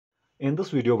In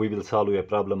this video, we will solve a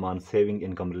problem on saving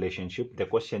income relationship. The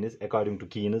question is, according to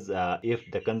Keynes, if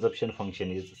the consumption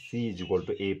function is C is equal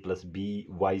to A plus B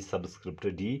Y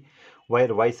subscript D,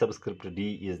 where Y subscript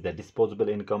D is the disposable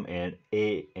income and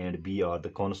A and B are the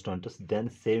constants, then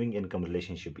saving income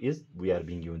relationship is, we are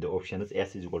being given the options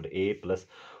S is equal to A plus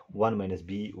 1 minus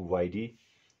B YD,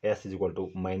 S is equal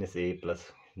to minus A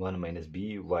plus 1 minus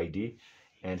B YD,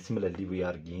 and similarly we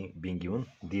are being given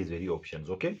these very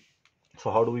options. Okay, so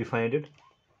how do we find it?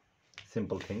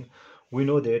 Simple thing. We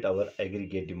know that our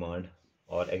aggregate demand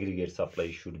or aggregate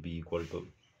supply should be equal to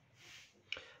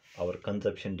our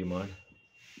consumption demand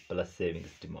plus savings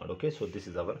demand. Okay, so this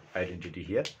is our identity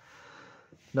here.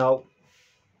 Now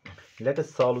let us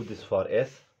solve this for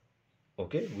S.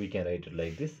 Okay, we can write it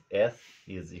like this: S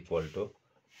is equal to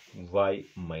Y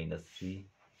minus C.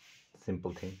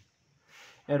 Simple thing.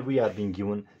 And we are being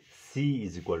given C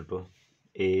is equal to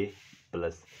A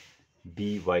plus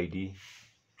BYD.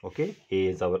 Okay, A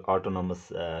is our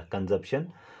autonomous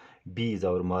consumption, B is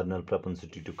our marginal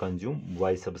propensity to consume,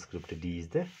 Y subscript D is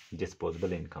the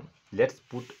disposable income. Let's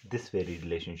put this very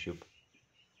relationship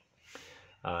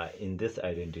in this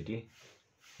identity.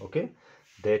 Okay,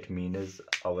 that means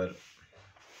our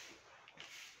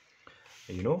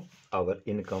our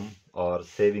income or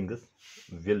savings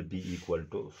will be equal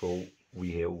to, so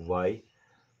we have Y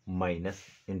minus,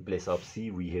 in place of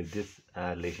C we have this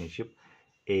relationship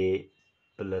A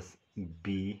plus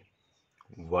B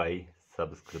Y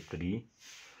subscript D.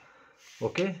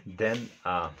 Okay, then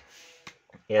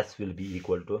S will be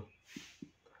equal to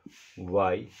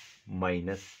Y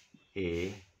minus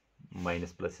A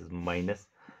minus plus is minus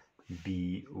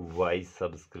B Y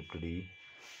subscript D,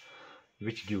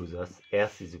 which gives us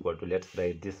S is equal to, let's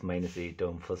write this minus A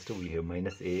term first. We have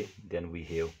minus A, then we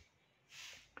have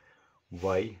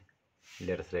Y,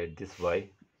 let us write this Y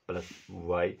plus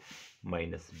Y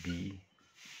minus B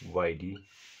YD.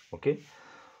 Okay,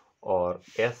 or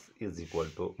S is equal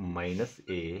to minus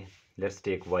A, let's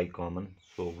take Y common,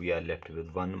 so we are left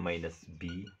with 1 minus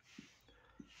B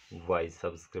Y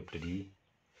subscript D.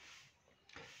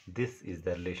 This is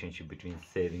the relationship between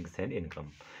savings and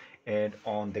income. And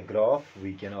on the graph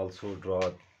we can also draw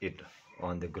it.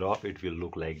 On the graph it will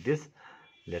look like this.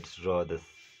 Let's draw this.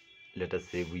 Let us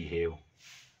say we have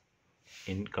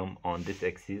income on this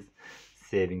axis,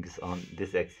 savings on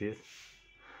this axis,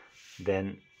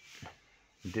 then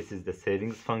this is the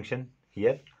savings function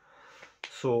here.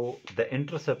 So the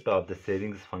intercept of the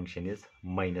savings function is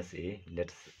minus A.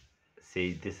 Let's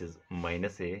say this is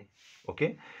minus A.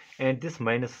 Okay, and this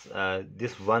minus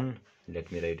this one, let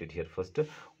me write it here first.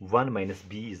 1 minus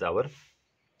B is our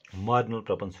marginal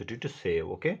propensity to save.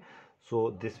 Okay,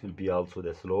 so this will be also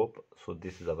the slope. So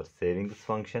this is our savings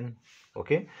function.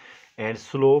 Okay, and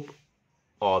slope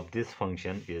of this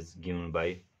function is given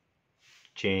by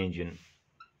change in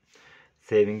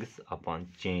savings upon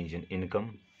change in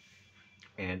income,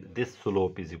 and this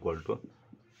slope is equal to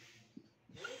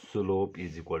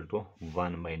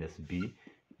 1 minus B,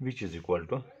 which is equal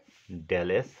to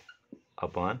del S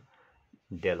upon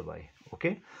del Y.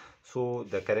 Okay, so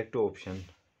the correct option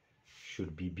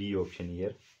should be B option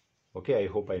here. Okay, I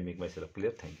hope I make myself clear.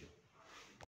 Thank you.